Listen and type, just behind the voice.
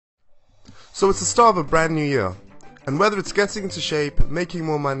So it's the start of a brand new year, and whether it's getting into shape, making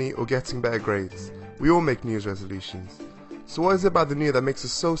more money, or getting better grades, we all make New Year's resolutions. So what is it about the new year that makes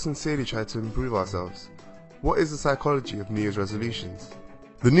us so sincerely try to improve ourselves? What is the psychology of New Year's resolutions?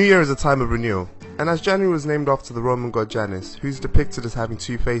 The new year is a time of renewal, and as January was named after the Roman god Janus, who's depicted as having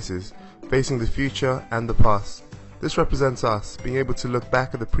two faces, facing the future and the past. This represents us, being able to look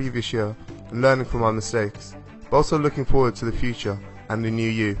back at the previous year and learning from our mistakes, but also looking forward to the future and the new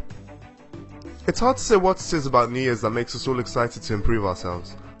you. It's hard to say what it is about New Year's that makes us all excited to improve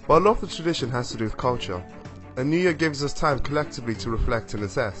ourselves, but a lot of the tradition has to do with culture. A New Year gives us time collectively to reflect and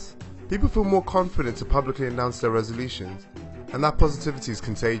assess. People feel more confident to publicly announce their resolutions, and that positivity is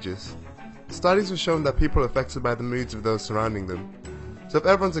contagious. Studies have shown that people are affected by the moods of those surrounding them. So if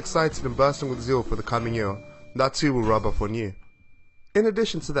everyone's excited and bursting with zeal for the coming year, that too will rub off on you. In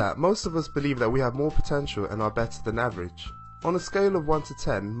addition to that, most of us believe that we have more potential and are better than average. On a scale of 1 to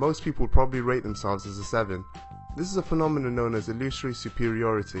 10, most people would probably rate themselves as a 7. This is a phenomenon known as illusory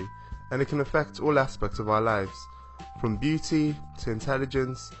superiority, and it can affect all aspects of our lives, from beauty, to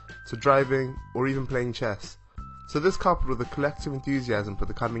intelligence, to driving, or even playing chess. So this, coupled with a collective enthusiasm for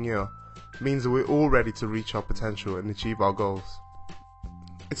the coming year, means that we're all ready to reach our potential and achieve our goals.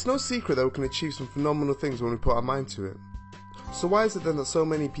 It's no secret that we can achieve some phenomenal things when we put our mind to it. So why is it then that so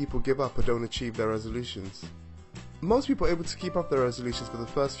many people give up or don't achieve their resolutions? Most people are able to keep up their resolutions for the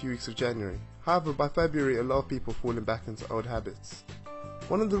first few weeks of January. However, by February a lot of people are falling back into old habits.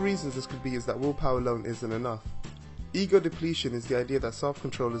 One of the reasons this could be is that willpower alone isn't enough. Ego depletion is the idea that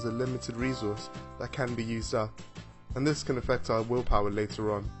self-control is a limited resource that can be used up, and this can affect our willpower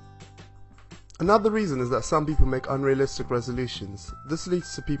later on. Another reason is that some people make unrealistic resolutions. This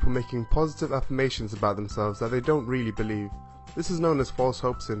leads to people making positive affirmations about themselves that they don't really believe. This is known as false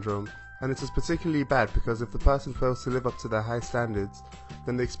hope syndrome, and it is particularly bad because if the person fails to live up to their high standards,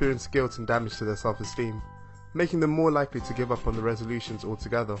 then they experience guilt and damage to their self-esteem, making them more likely to give up on the resolutions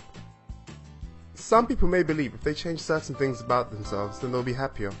altogether. Some people may believe if they change certain things about themselves, then they'll be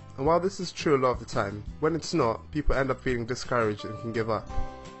happier, and while this is true a lot of the time, when it's not, people end up feeling discouraged and can give up.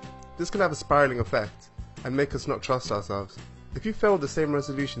 This can have a spiraling effect, and make us not trust ourselves. If you fail the same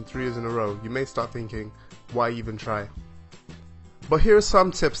resolution 3 years in a row, you may start thinking, why even try? But here are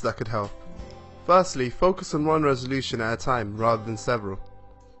some tips that could help. Firstly, focus on one resolution at a time rather than several.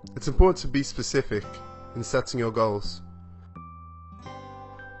 It's important to be specific in setting your goals.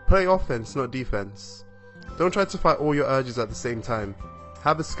 Play offense, not defense. Don't try to fight all your urges at the same time.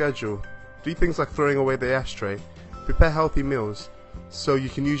 Have a schedule. Do things like throwing away the ashtray. Prepare healthy meals, so you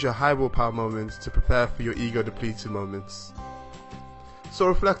can use your high willpower moments to prepare for your ego depleted moments. So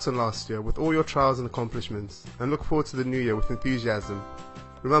reflect on last year with all your trials and accomplishments, and look forward to the new year with enthusiasm.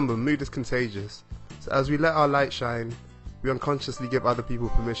 Remember, mood is contagious, so as we let our light shine, we unconsciously give other people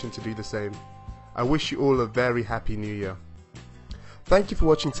permission to do the same. I wish you all a very happy new year. Thank you for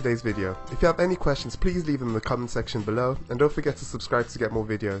watching today's video. If you have any questions, please leave them in the comment section below, and don't forget to subscribe to get more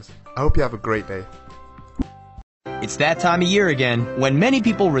videos. I hope you have a great day. It's that time of year again, when many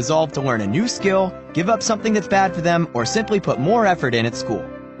people resolve to learn a new skill, give up something that's bad for them, or simply put more effort in at school.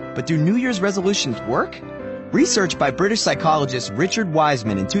 But do New Year's resolutions work? Research by British psychologist Richard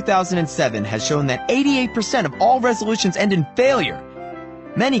Wiseman in 2007 has shown that 88% of all resolutions end in failure.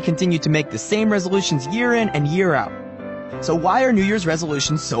 Many continue to make the same resolutions year in and year out. So why are New Year's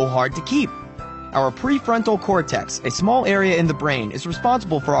resolutions so hard to keep? Our prefrontal cortex, a small area in the brain, is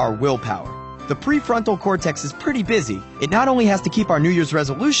responsible for our willpower. The prefrontal cortex is pretty busy. It not only has to keep our New Year's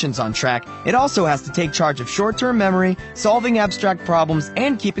resolutions on track, it also has to take charge of short-term memory, solving abstract problems,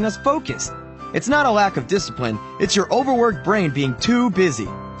 and keeping us focused. It's not a lack of discipline, it's your overworked brain being too busy.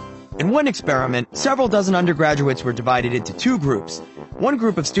 In one experiment, several dozen undergraduates were divided into 2 groups. One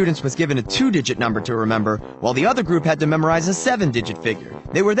group of students was given a 2-digit number to remember, while the other group had to memorize a 7-digit figure.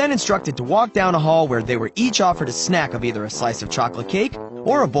 They were then instructed to walk down a hall where they were each offered a snack of either a slice of chocolate cake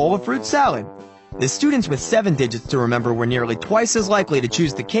or a bowl of fruit salad. The students with 7 digits to remember were nearly twice as likely to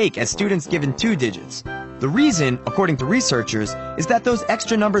choose the cake as students given 2 digits. The reason, according to researchers, is that those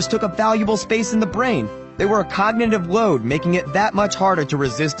extra numbers took up valuable space in the brain. They were a cognitive load, making it that much harder to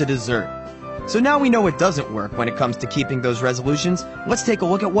resist a dessert. So now we know it doesn't work when it comes to keeping those resolutions. Let's take a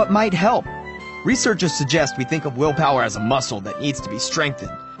look at what might help. Researchers suggest we think of willpower as a muscle that needs to be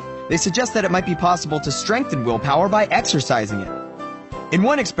strengthened. They suggest that it might be possible to strengthen willpower by exercising it. In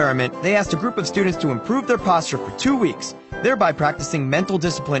one experiment, they asked a group of students to improve their posture for 2 weeks, thereby practicing mental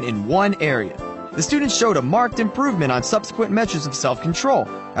discipline in one area. The students showed a marked improvement on subsequent measures of self-control,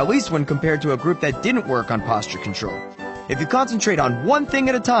 at least when compared to a group that didn't work on posture control. If you concentrate on one thing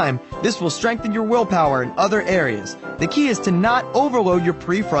at a time, this will strengthen your willpower in other areas. The key is to not overload your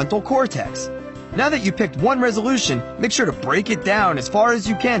prefrontal cortex. Now that you picked one resolution, make sure to break it down as far as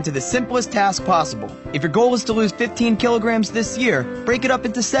you can to the simplest task possible. If your goal is to lose 15 kilograms this year, break it up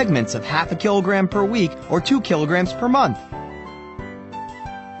into segments of half a kilogram per week or 2 kilograms per month.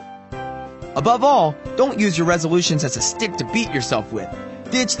 Above all, don't use your resolutions as a stick to beat yourself with.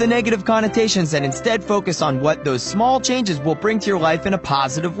 Ditch the negative connotations and instead focus on what those small changes will bring to your life in a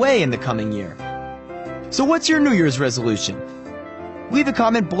positive way in the coming year. So what's your New Year's resolution? Leave a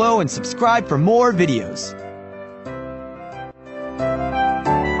comment below and subscribe for more videos.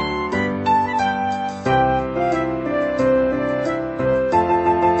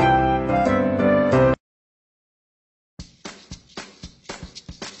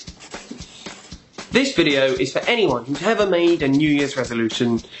 This video is for anyone who's ever made a New Year's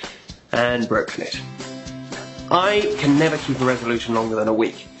resolution and broken it. I can never keep a resolution longer than a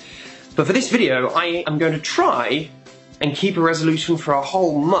week. But for this video, I am going to try and keep a resolution for a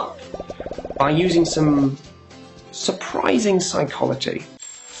whole month by using some surprising psychology.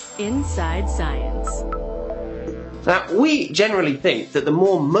 Inside Science. Now, we generally think that the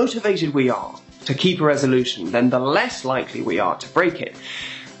more motivated we are to keep a resolution, then the less likely we are to break it.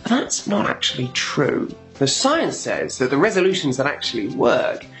 But that's not actually true. The science says that the resolutions that actually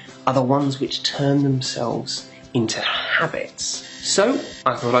work are the ones which turn themselves into habits. So,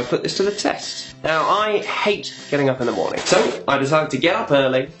 I thought I'd put this to the test. Now, I hate getting up in the morning, so I decided to get up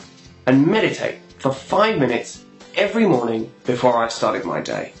early and meditate for 5 minutes every morning before I started my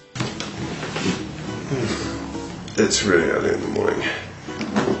day. It's really early in the morning.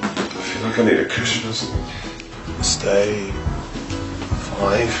 I feel like I need a cushion or something. Stay. 5.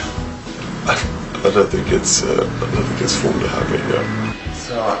 I don't think it's formed a habit yet.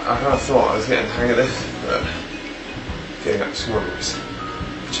 So I kind of thought I was getting the hang of this, but getting up this morning was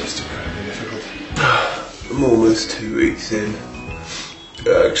just incredibly difficult. I'm almost 2 weeks in.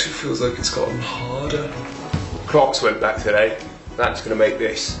 It actually feels like it's gotten harder. Clocks went back today. That's going to make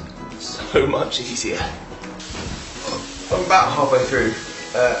this so much easier. I'm about halfway through.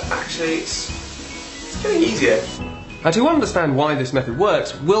 Actually, it's getting easier. Now, to understand why this method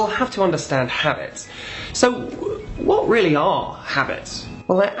works, we'll have to understand habits. So, what really are habits?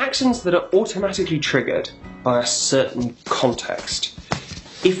 Well, they're actions that are automatically triggered by a certain context.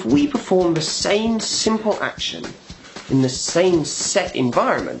 If we perform the same simple action in the same set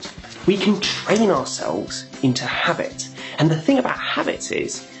environment, we can train ourselves into habits. And the thing about habits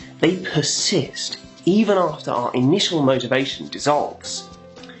is, they persist even after our initial motivation dissolves.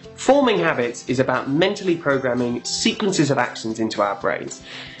 Forming habits is about mentally programming sequences of actions into our brains,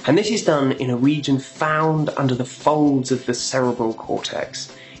 and this is done in a region found under the folds of the cerebral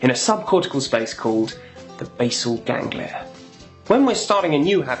cortex, in a subcortical space called the basal ganglia. When we're starting a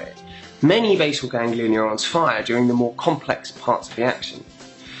new habit, many basal ganglia neurons fire during the more complex parts of the action.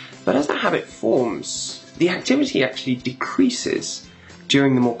 But as the habit forms, the activity actually decreases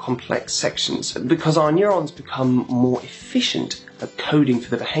during the more complex sections because our neurons become more efficient at coding for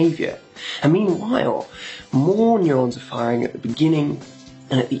the behaviour. And meanwhile, more neurons are firing at the beginning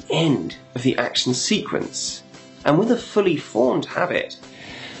and at the end of the action sequence. And with a fully formed habit,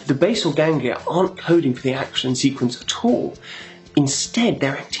 the basal ganglia aren't coding for the action sequence at all. Instead,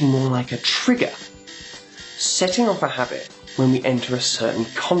 they're acting more like a trigger, setting off a habit when we enter a certain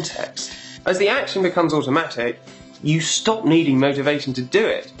context. As the action becomes automatic, you stop needing motivation to do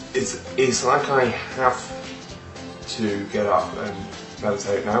it. It's like I have to get up and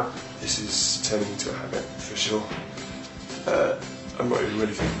meditate now. This is turning into a habit, for sure. I'm not even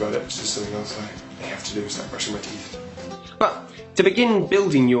really thinking about it, it's just something else I have to do, start brushing my teeth. But to begin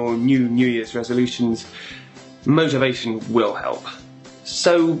building your new New Year's resolutions, motivation will help.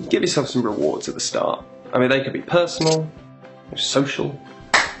 So give yourself some rewards at the start. I mean, they could be personal, social,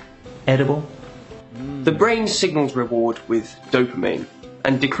 edible. The brain signals reward with dopamine,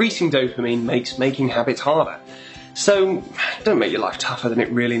 and decreasing dopamine makes making habits harder. So don't make your life tougher than it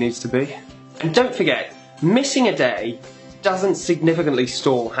really needs to be. And don't forget, missing a day doesn't significantly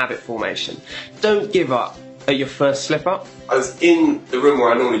stall habit formation. Don't give up at your first slip up. I was in the room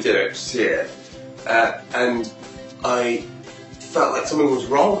where I normally do it, just here, and I felt like something was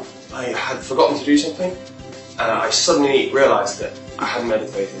wrong. I had forgotten to do something, and I suddenly realised that I hadn't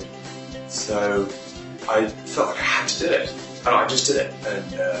meditated. So I felt like I had to do it, and I just did it.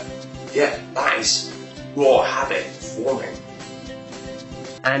 And yeah, that is raw habit forming.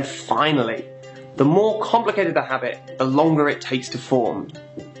 And finally, the more complicated the habit, the longer it takes to form.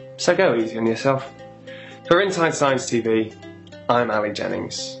 So go easy on yourself. For Inside Science TV, I'm Ali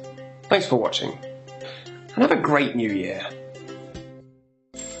Jennings. Thanks for watching. and have a great new year.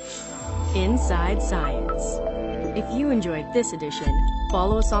 Inside Science. If you enjoyed this edition,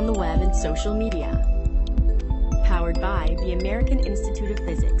 follow us on the web and social media. Powered by the American Institute of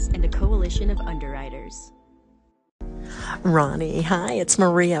Physics and a coalition of underwriters. Ronnie, hi, it's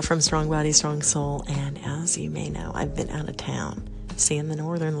Maria from Strong Body, Strong Soul, and as you may know, I've been out of town seeing the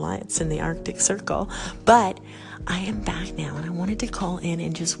northern lights in the Arctic Circle, but I am back now, and I wanted to call in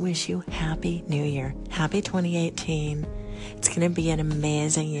and just wish you Happy New Year. Happy 2018. It's going to be an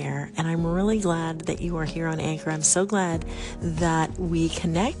amazing year, and I'm really glad that you are here on Anchor. I'm so glad that we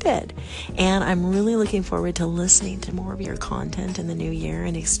connected, and I'm really looking forward to listening to more of your content in the new year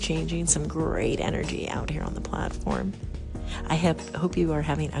and exchanging some great energy out here on the platform. I hope you are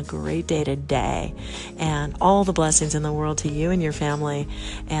having a great day today, and all the blessings in the world to you and your family,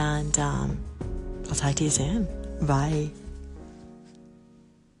 and I'll talk to you soon. Bye.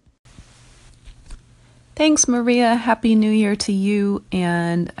 Thanks, Maria. Happy New Year to you,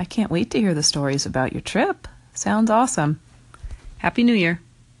 and I can't wait to hear the stories about your trip. Sounds awesome. Happy New Year.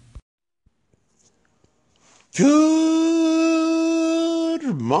 Good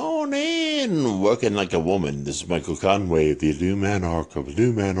morning, Working Like a Woman. This is Michael Conway, the Illuminarch of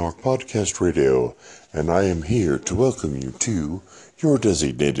Illuminarch Podcast Radio, and I am here to welcome you to your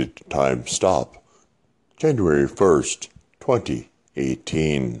designated time stop, January 1st,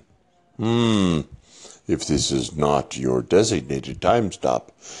 2018. If this is not your designated time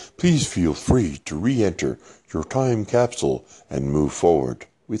stop, please feel free to re-enter your time capsule and move forward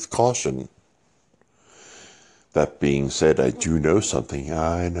with caution. That being said, I do know something.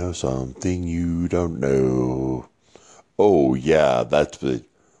 I know something you don't know. Oh yeah, that's the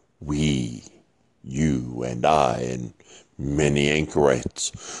we, you and I, and many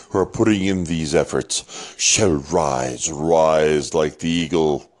anchorites who are putting in these efforts shall rise like the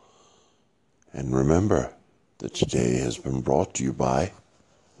eagle. And remember that today has been brought to you by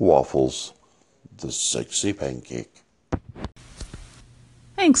Waffles, the sexy pancake.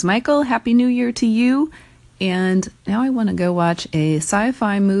 Thanks, Michael. Happy New Year to you. And now I want to go watch a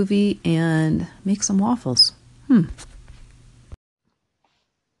sci-fi movie and make some waffles.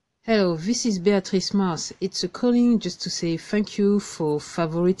 Hello, this is Beatrice Mars. It's a calling just to say thank you for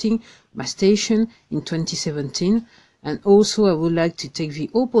favoriting my station in 2017. And also, I would like to take the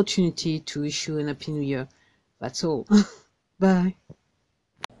opportunity to wish you an Happy New Year. That's all. Bye.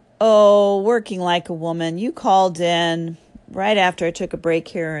 Oh, Working Like a Woman. You called in right after I took a break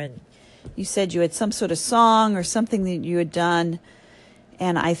here, and you said you had some sort of song or something that you had done.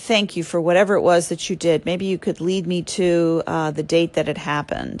 And I thank you for whatever it was that you did. Maybe you could lead me to the date that it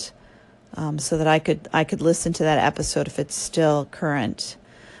happened, so that I could listen to that episode if it's still current.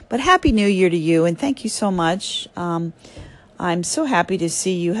 But Happy New Year to you, and thank you so much. I'm so happy to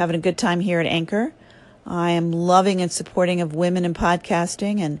see you having a good time here at Anchor. I am loving and supporting of women in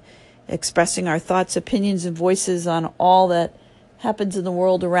podcasting and expressing our thoughts, opinions, and voices on all that happens in the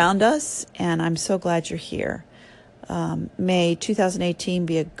world around us, and I'm so glad you're here. May 2018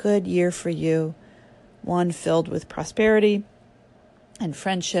 be a good year for you, one filled with prosperity and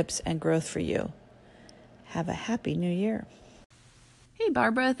friendships and growth for you. Have a happy new year. Hey,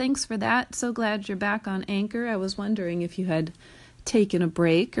 Barbara, thanks for that. So glad you're back on Anchor. I was wondering if you had taken a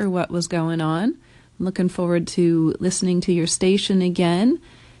break or what was going on. I'm looking forward to listening to your station again.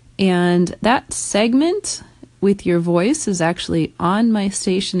 And that segment with your voice is actually on my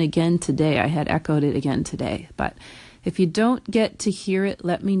station again today. I had echoed it again today. But if you don't get to hear it,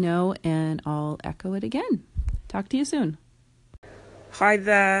 let me know and I'll echo it again. Talk to you soon. Hi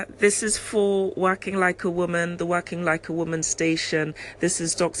there, this is for Working Like a Woman, the Working Like a Woman station. This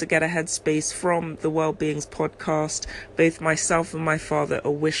is Dr. Get a Headspace from the Wellbeings podcast. Both myself and my father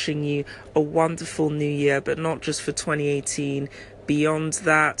are wishing you a wonderful new year, but not just for 2018. Beyond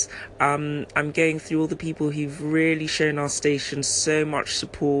that, I'm going through all the people who've really shown our station so much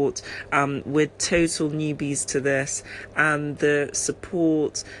support. We're total newbies to this, and the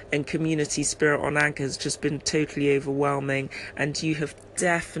support and community spirit on Anchor has just been totally overwhelming, and you have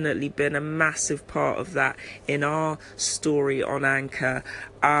definitely been a massive part of that in our story on Anchor.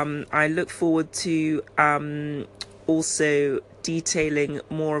 I look forward to also detailing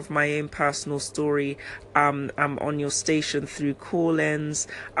more of my own personal story on your station through call-ins.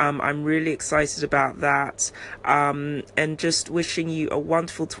 I'm really excited about that, and just wishing you a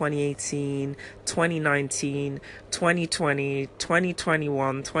wonderful 2018, 2019, 2020,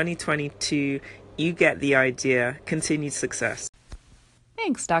 2021, 2022. You get the idea. Continued success.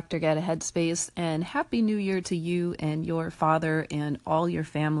 Thanks, Dr. Get a Headspace, and Happy New Year to you and your father and all your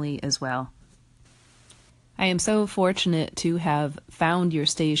family as well. I am so fortunate to have found your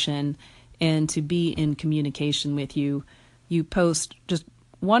station and to be in communication with you. You post just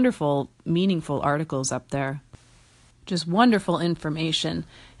wonderful, meaningful articles up there. Just wonderful information.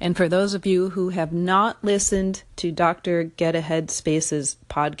 And for those of you who have not listened to Dr. Get Ahead Space's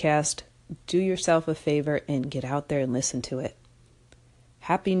podcast, do yourself a favor and get out there and listen to it.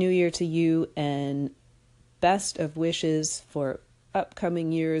 Happy New Year to you, and best of wishes for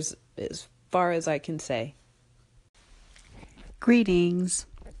upcoming years as far as I can say. Greetings.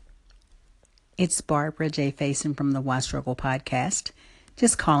 It's Barbara J. Faison from the Why Struggle podcast.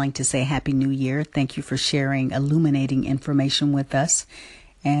 Just calling to say Happy New Year. Thank you for sharing illuminating information with us.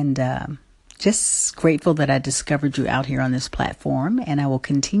 And just grateful that I discovered you out here on this platform. And I will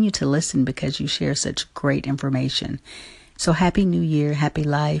continue to listen because you share such great information. So Happy New Year, happy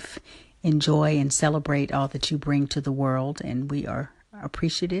life. Enjoy and celebrate all that you bring to the world. And we are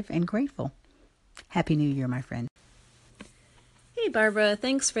appreciative and grateful. Happy New Year, my friend. Hey, Barbara,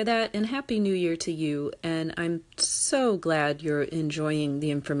 thanks for that, and Happy New Year to you. And I'm so glad you're enjoying the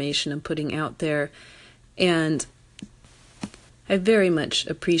information I'm putting out there. And I very much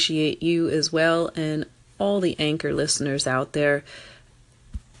appreciate you as well and all the Anchor listeners out there.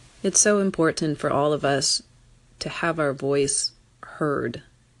 It's so important for all of us to have our voice heard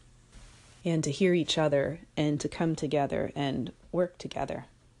and to hear each other and to come together and work together.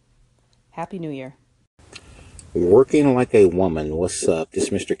 Happy New Year. Working like a woman. What's up? This is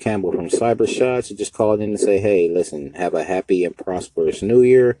Mr. Campbell from CyberShots. I just called in to say, hey, listen, have a happy and prosperous new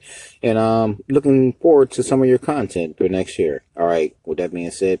year. And looking forward to some of your content for next year. All right. With that being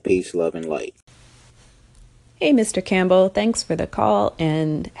said, peace, love, and light. Hey, Mr. Campbell. Thanks for the call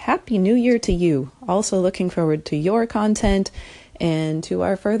and Happy New Year to you. Also looking forward to your content and to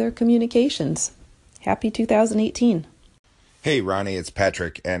our further communications. Happy 2018. Hey, Ronnie, it's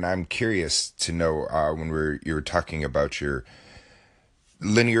Patrick, and I'm curious to know when you were talking about your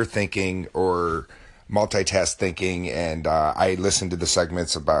linear thinking or multitask thinking, and I listened to the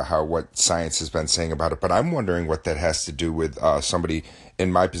segments about what science has been saying about it, but I'm wondering what that has to do with somebody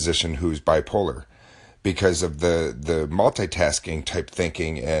in my position who's bipolar, because of the multitasking type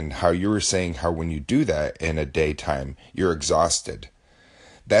thinking and how you were saying how when you do that in a daytime, you're exhausted.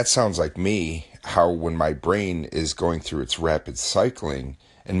 That sounds like me, how when my brain is going through its rapid cycling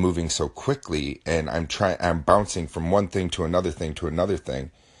and moving so quickly, and I'm bouncing from one thing to another thing to another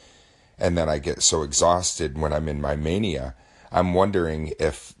thing, and then I get so exhausted when I'm in my mania. I'm wondering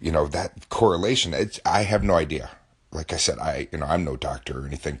if, that correlation, I have no idea. Like I said, I'm no doctor or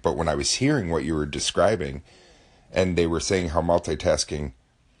anything, but when I was hearing what you were describing, and they were saying how multitasking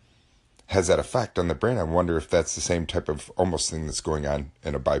has that effect on the brain, I wonder if that's the same type of almost thing that's going on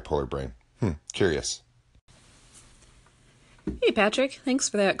in a bipolar brain. Curious. Hey, Patrick. Thanks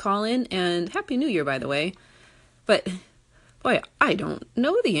for that call in, and Happy New Year, by the way. But, boy, I don't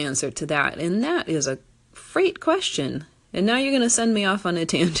know the answer to that, and that is a great question. And now you're going to send me off on a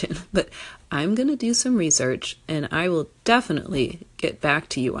tangent, but I'm going to do some research, and I will definitely get back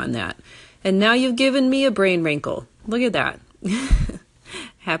to you on that. And now you've given me a brain wrinkle. Look at that.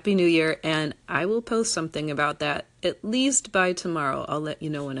 Happy New Year, and I will post something about that at least by tomorrow. I'll let you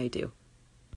know when I do.